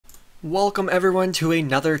Welcome everyone to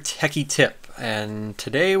another techie tip, and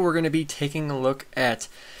today we're going to be taking a look at,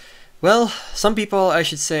 well, some people I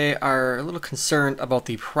should say are a little concerned about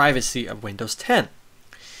the privacy of Windows 10.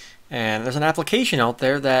 And there's an application out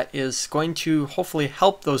there that is going to hopefully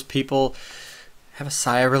help those people have a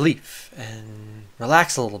sigh of relief and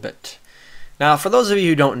relax a little bit. Now, for those of you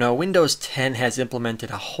who don't know, Windows 10 has implemented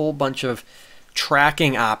a whole bunch of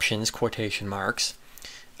tracking options, quotation marks,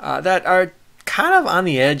 that are kind of on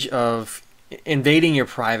the edge of invading your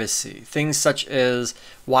privacy. Things such as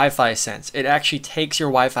Wi-Fi sense. It actually takes your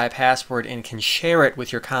Wi-Fi password and can share it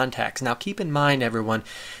with your contacts. Now keep in mind, everyone,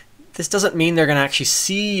 this doesn't mean they're going to actually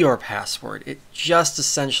see your password. It just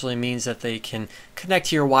essentially means that they can connect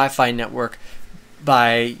to your Wi-Fi network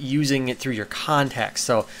by using it through your contacts.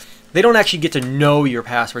 So they don't actually get to know your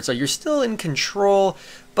password. So you're still in control,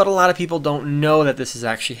 but a lot of people don't know that this is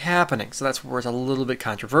actually happening. So that's where it's a little bit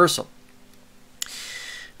controversial.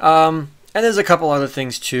 And there's a couple other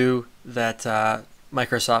things too that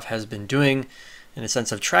Microsoft has been doing in a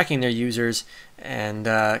sense of tracking their users and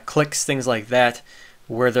clicks, things like that,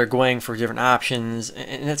 where they're going for different options,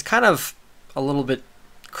 and it's kind of a little bit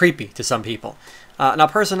creepy to some people. Now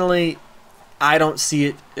personally, I don't see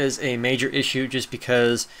it as a major issue just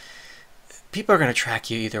because people are going to track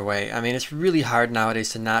you either way. I mean, it's really hard nowadays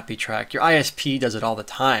to not be tracked. Your ISP does it all the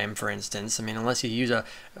time, for instance. I mean, unless you use a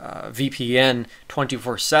VPN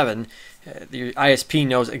 24/7, your ISP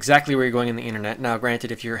knows exactly where you're going on the internet. Now,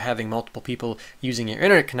 granted, if you're having multiple people using your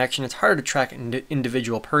internet connection, it's harder to track an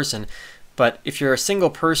individual person. But if you're a single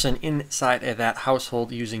person inside of that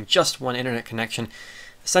household using just one internet connection,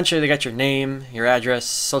 essentially they got your name, your address,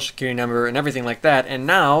 social security number, and everything like that. And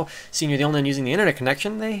now, seeing you're the only one using the internet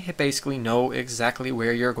connection, they basically know exactly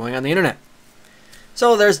where you're going on the internet.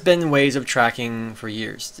 So there's been ways of tracking for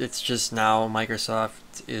years. It's just now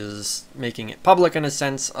Microsoft is making it public in a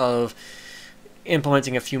sense of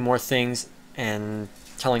implementing a few more things and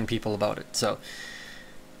telling people about it. So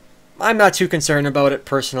I'm not too concerned about it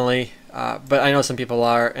personally, but I know some people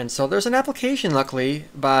are. And so there's an application, luckily,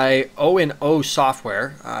 by O&O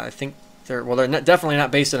Software. I think they're definitely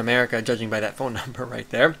not based in America, judging by that phone number right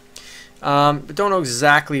there. But don't know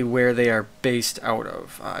exactly where they are based out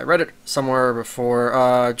of. I read it somewhere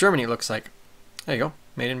before. Germany, it looks like. There you go,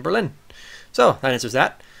 made in Berlin. So that answers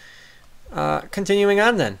that. Continuing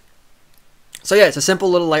on then. So yeah, it's a simple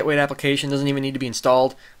little lightweight application. Doesn't even need to be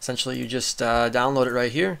installed. Essentially, you just download it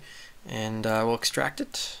right here, and we'll extract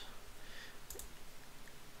it.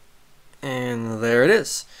 And there it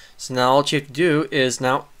is. So now all you have to do is,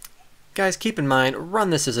 now, guys, keep in mind,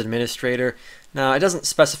 run this as administrator. Now, it doesn't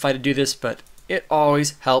specify to do this, but it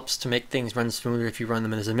always helps to make things run smoother if you run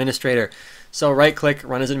them as administrator. So right-click,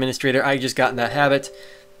 run as administrator. I just got in that habit.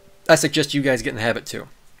 I suggest you guys get in the habit too.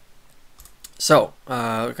 So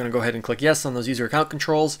we're going to go ahead and click yes on those user account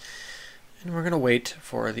controls, and we're going to wait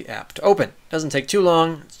for the app to open. Doesn't take too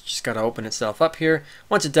long. It's just got to open itself up here.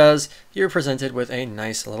 Once it does, you're presented with a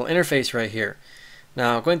nice little interface right here.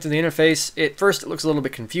 Now, going through the interface, at first it looks a little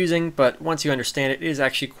bit confusing, but once you understand it, it is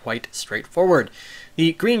actually quite straightforward.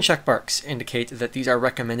 The green check marks indicate that these are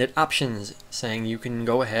recommended options, saying you can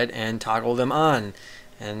go ahead and toggle them on,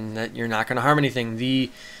 and that you're not going to harm anything. The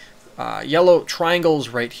yellow triangles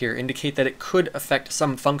right here indicate that it could affect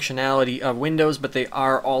some functionality of Windows, but they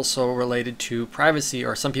are also related to privacy,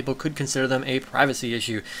 or some people could consider them a privacy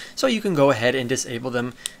issue. So you can go ahead and disable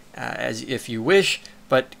them as if you wish,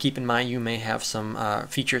 but keep in mind you may have some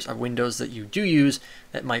features of Windows that you do use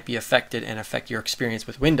that might be affected and affect your experience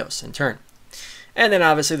with Windows in turn. And then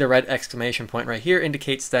obviously the red exclamation point right here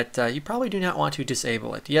indicates that you probably do not want to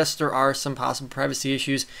disable it. Yes, there are some possible privacy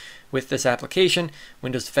issues with this application,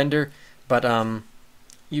 Windows Defender, but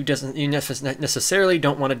you necessarily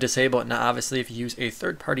don't want to disable it. Now obviously if you use a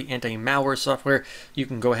third-party anti-malware software, you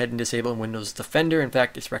can go ahead and disable Windows Defender. In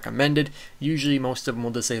fact, it's recommended. Usually most of them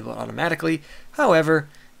will disable it automatically. However,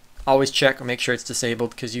 always check or make sure it's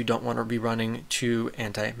disabled, because you don't want to be running two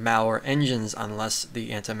anti-malware engines unless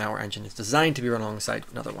the anti-malware engine is designed to be run alongside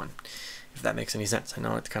another one, if that makes any sense. I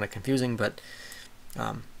know it's kind of confusing, but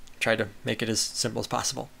try to make it as simple as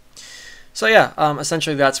possible. So yeah,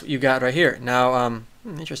 essentially that's what you got right here. Now,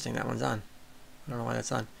 interesting, that one's on. I don't know why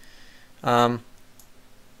that's on.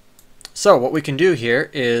 So what we can do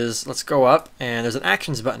here is, let's go up, and there's an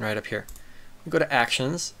actions button right up here. We go to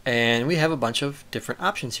actions, and we have a bunch of different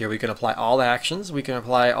options here. We can apply all the actions, we can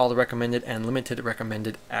apply all the recommended and limited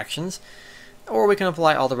recommended actions, or we can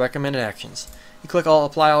apply all the recommended actions. You click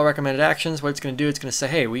apply all recommended actions. What it's going to do, it's going to say,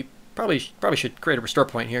 hey, we probably should create a restore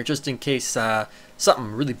point here just in case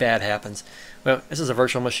something really bad happens. Well, this is a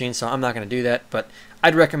virtual machine, so I'm not going to do that, but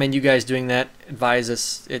I'd recommend you guys doing that. Advise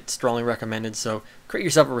us, it's strongly recommended. So create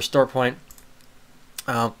yourself a restore point.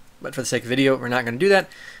 But for the sake of video, we're not going to do that.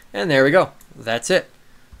 And there we go. That's it.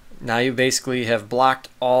 Now you basically have blocked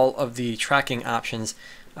all of the tracking options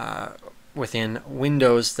within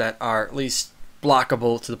Windows that are at least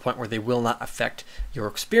blockable to the point where they will not affect your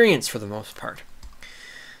experience for the most part.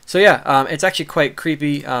 So yeah, it's actually quite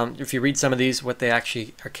creepy if you read some of these, what they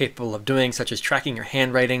actually are capable of doing, such as tracking your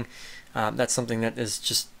handwriting. That's something that is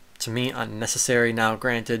just, to me, unnecessary. Now,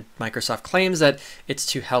 granted, Microsoft claims that it's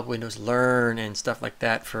to help Windows learn and stuff like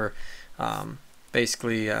that for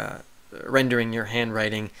basically rendering your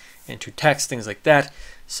handwriting into text, things like that.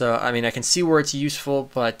 So, I mean, I can see where it's useful,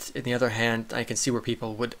 but on the other hand, I can see where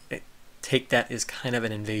people would take that as kind of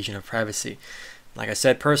an invasion of privacy. Like I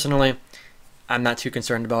said, personally, I'm not too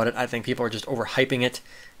concerned about it. I think people are just overhyping it,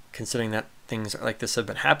 considering that things like this have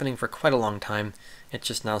been happening for quite a long time. It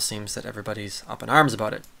just now seems that everybody's up in arms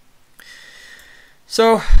about it.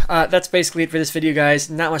 So that's basically it for this video, guys.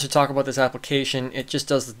 Not much to talk about this application. It just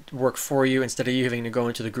does the work for you instead of you having to go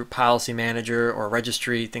into the group policy manager or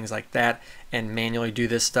registry, things like that, and manually do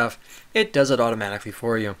this stuff. It does it automatically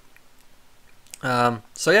for you.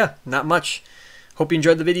 So yeah, not much. Hope you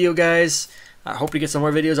enjoyed the video, guys. I hope to get some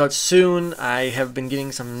more videos out soon. I have been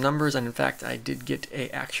getting some numbers, and in fact, I did get an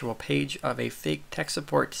actual page of a fake tech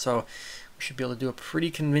support, so we should be able to do a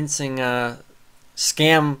pretty convincing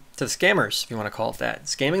scam to the scammers, if you want to call it that.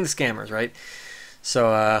 Scamming the scammers, right?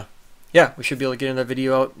 So yeah, we should be able to get another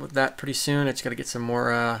video out with that pretty soon. I just got to get some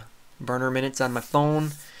more burner minutes on my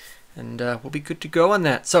phone, and we'll be good to go on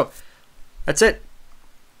that. So that's it.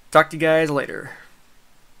 Talk to you guys later.